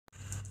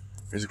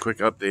Here's a quick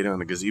update on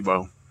the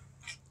gazebo.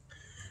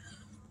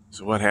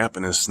 So what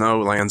happened is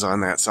snow lands on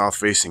that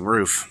south-facing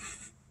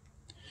roof.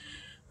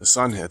 The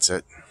sun hits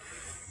it.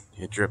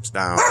 It drips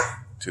down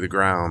to the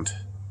ground.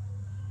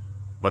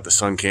 But the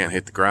sun can't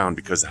hit the ground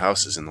because the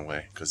house is in the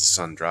way, because the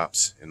sun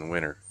drops in the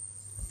winter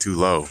too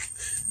low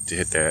to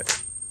hit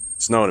that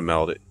snow to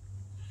melt it.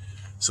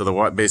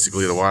 So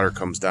basically the water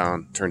comes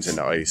down, turns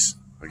into ice.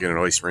 I get an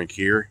ice rink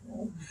here,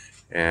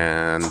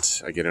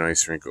 and I get an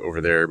ice rink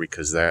over there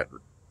because that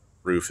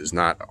roof is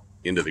not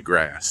into the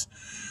grass.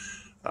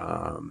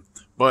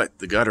 But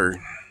the gutter,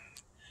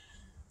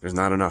 there's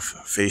not enough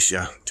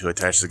fascia to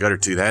attach the gutter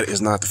to. That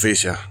is not the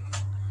fascia.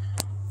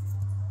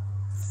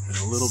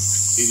 There's a little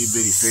itty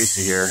bitty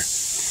fascia here.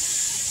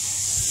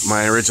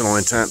 My original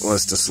intent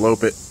was to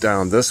slope it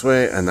down this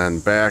way and then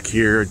back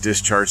here,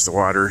 discharge the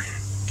water,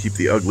 keep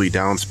the ugly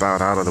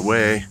downspout out of the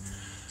way.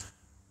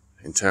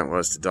 Intent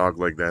was to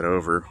dogleg that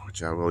over,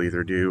 which I will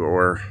either do,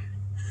 or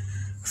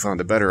I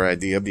found a better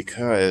idea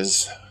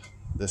because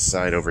this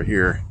side over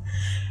here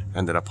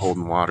ended up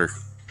holding water.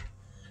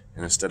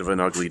 And instead of an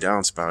ugly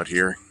downspout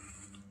here,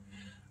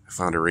 I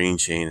found a rain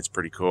chain. It's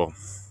pretty cool.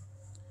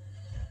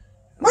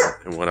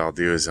 And what I'll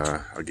do is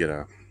I'll get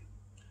a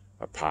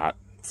pot,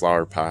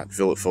 flower pot,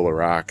 fill it full of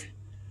rock.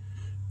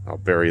 I'll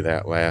bury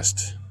that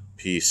last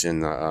piece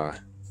in the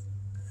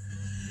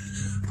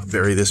I'll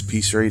bury this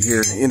piece right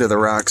here into the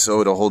rock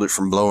so it'll hold it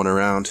from blowing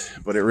around.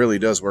 But it really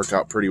does work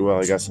out pretty well.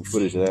 I got some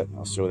footage of that.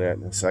 I'll show that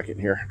in a second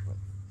here.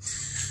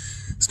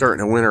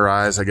 Starting to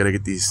winterize, I got to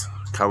get these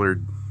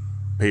colored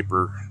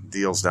paper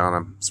deals down.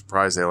 I'm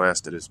surprised they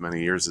lasted as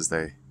many years as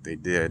they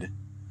did.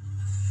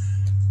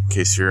 In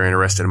case you're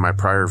interested in my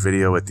prior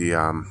video with the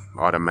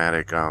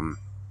automatic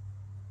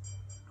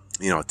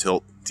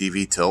tilt,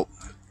 TV tilt,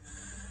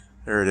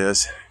 there it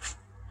is.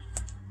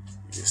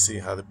 You see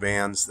how the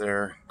bands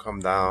there come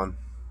down.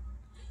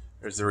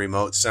 There's the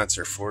remote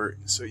sensor for it,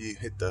 so you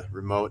hit the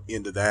remote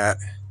into that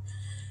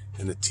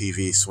and the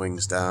TV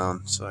swings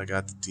down. So I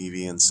got the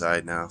TV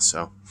inside now.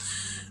 So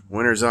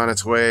winter's on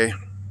its way.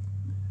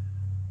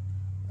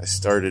 I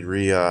started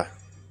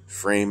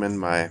framing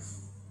my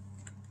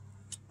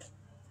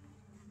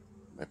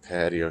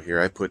patio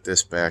here. I put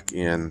this back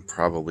in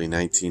probably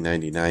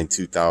 1999,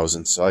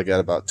 2000. So I got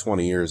about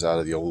 20 years out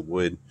of the old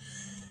wood.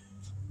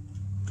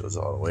 It goes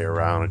all the way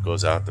around. It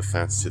goes out the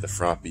fence to the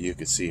front. But you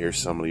can see here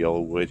some of the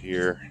old wood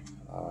here.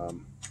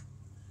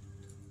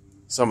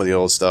 Some of the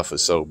old stuff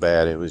was so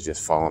bad it was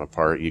just falling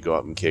apart. You go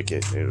up and kick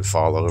it, it would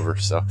fall over.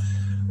 So,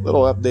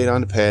 little update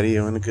on the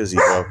patio and the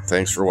gazebo.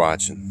 Thanks for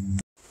watching.